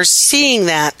we are seeing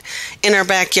that in our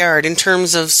backyard in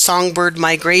terms of songbird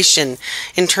migration,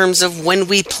 in terms of when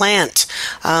we plant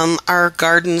our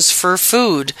gardens for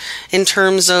food, in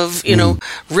terms of,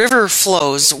 river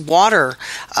flows, water,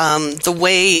 the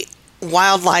way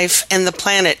wildlife and the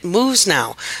planet moves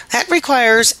now. That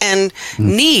requires and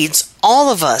needs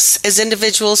all of us as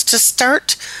individuals to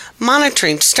start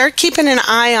monitoring, to start keeping an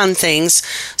eye on things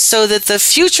so that the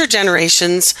future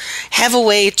generations have a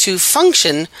way to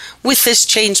function with this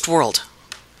changed world.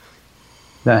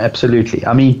 No, absolutely.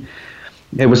 I mean,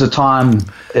 there was a time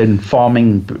in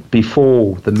farming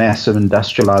before the massive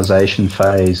industrialization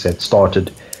phase that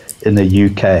started in the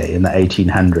UK in the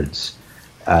 1800s.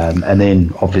 And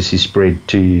then obviously spread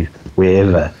to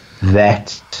wherever.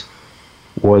 That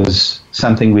was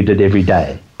something we did every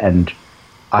day. And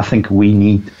I think we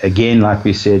need, again, like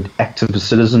we said, active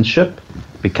citizenship,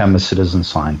 become a citizen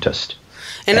scientist.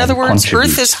 In other words,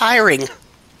 Earth is hiring.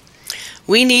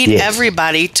 We need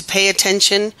everybody to pay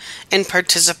attention and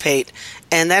participate.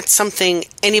 And that's something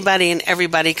anybody and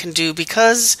everybody can do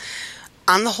because,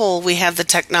 on the whole, we have the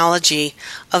technology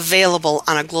available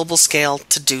on a global scale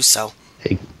to do so.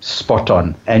 Spot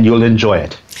on, and you'll enjoy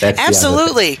it. That's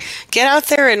absolutely. Get out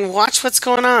there and watch what's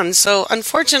going on. So,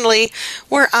 unfortunately,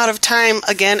 we're out of time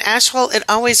again. Ashwell, it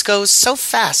always goes so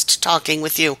fast talking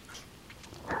with you.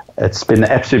 It's been an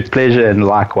absolute pleasure, and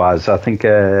likewise. I think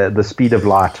the speed of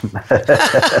light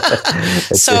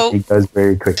it goes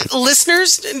very quickly.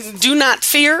 Listeners, do not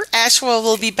fear. Ashwell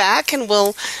will be back, and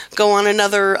we'll go on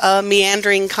another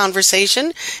meandering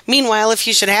conversation. Meanwhile, if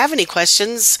you should have any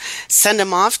questions, send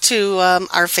them off to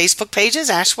our Facebook pages,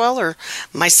 Ashwell or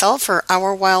myself or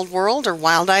Our Wild World or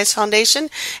Wild Eyes Foundation,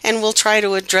 and we'll try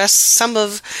to address some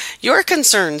of your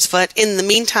concerns. But in the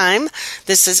meantime,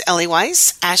 this is Ellie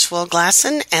Weiss, Ashwell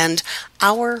Glasson, and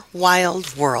Our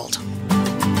Wild World.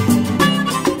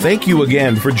 Thank you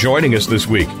again for joining us this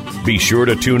week. Be sure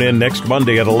to tune in next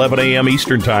Monday at 11 a.m.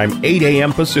 Eastern Time, 8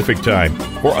 a.m. Pacific Time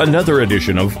for another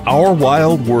edition of Our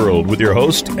Wild World with your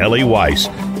host, Ellie Weiss,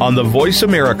 on the Voice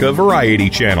America Variety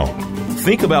Channel.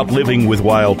 Think about living with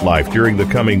wildlife during the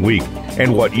coming week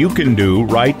and what you can do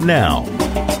right now.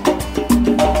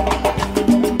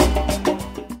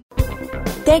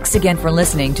 Thanks again for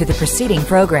listening to the preceding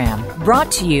program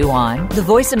brought to you on the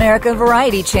Voice America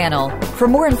Variety Channel. For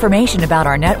more information about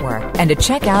our network and to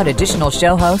check out additional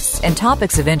show hosts and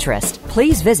topics of interest,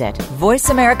 please visit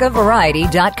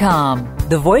voiceamericavariety.com.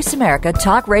 The Voice America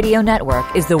Talk Radio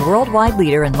Network is the worldwide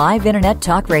leader in live Internet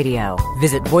talk radio.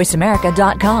 Visit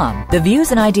voiceamerica.com. The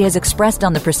views and ideas expressed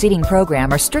on the preceding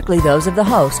program are strictly those of the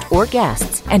host or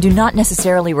guests and do not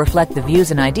necessarily reflect the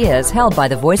views and ideas held by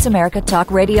the Voice America Talk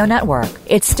Radio Network,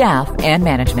 its staff, and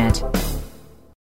management.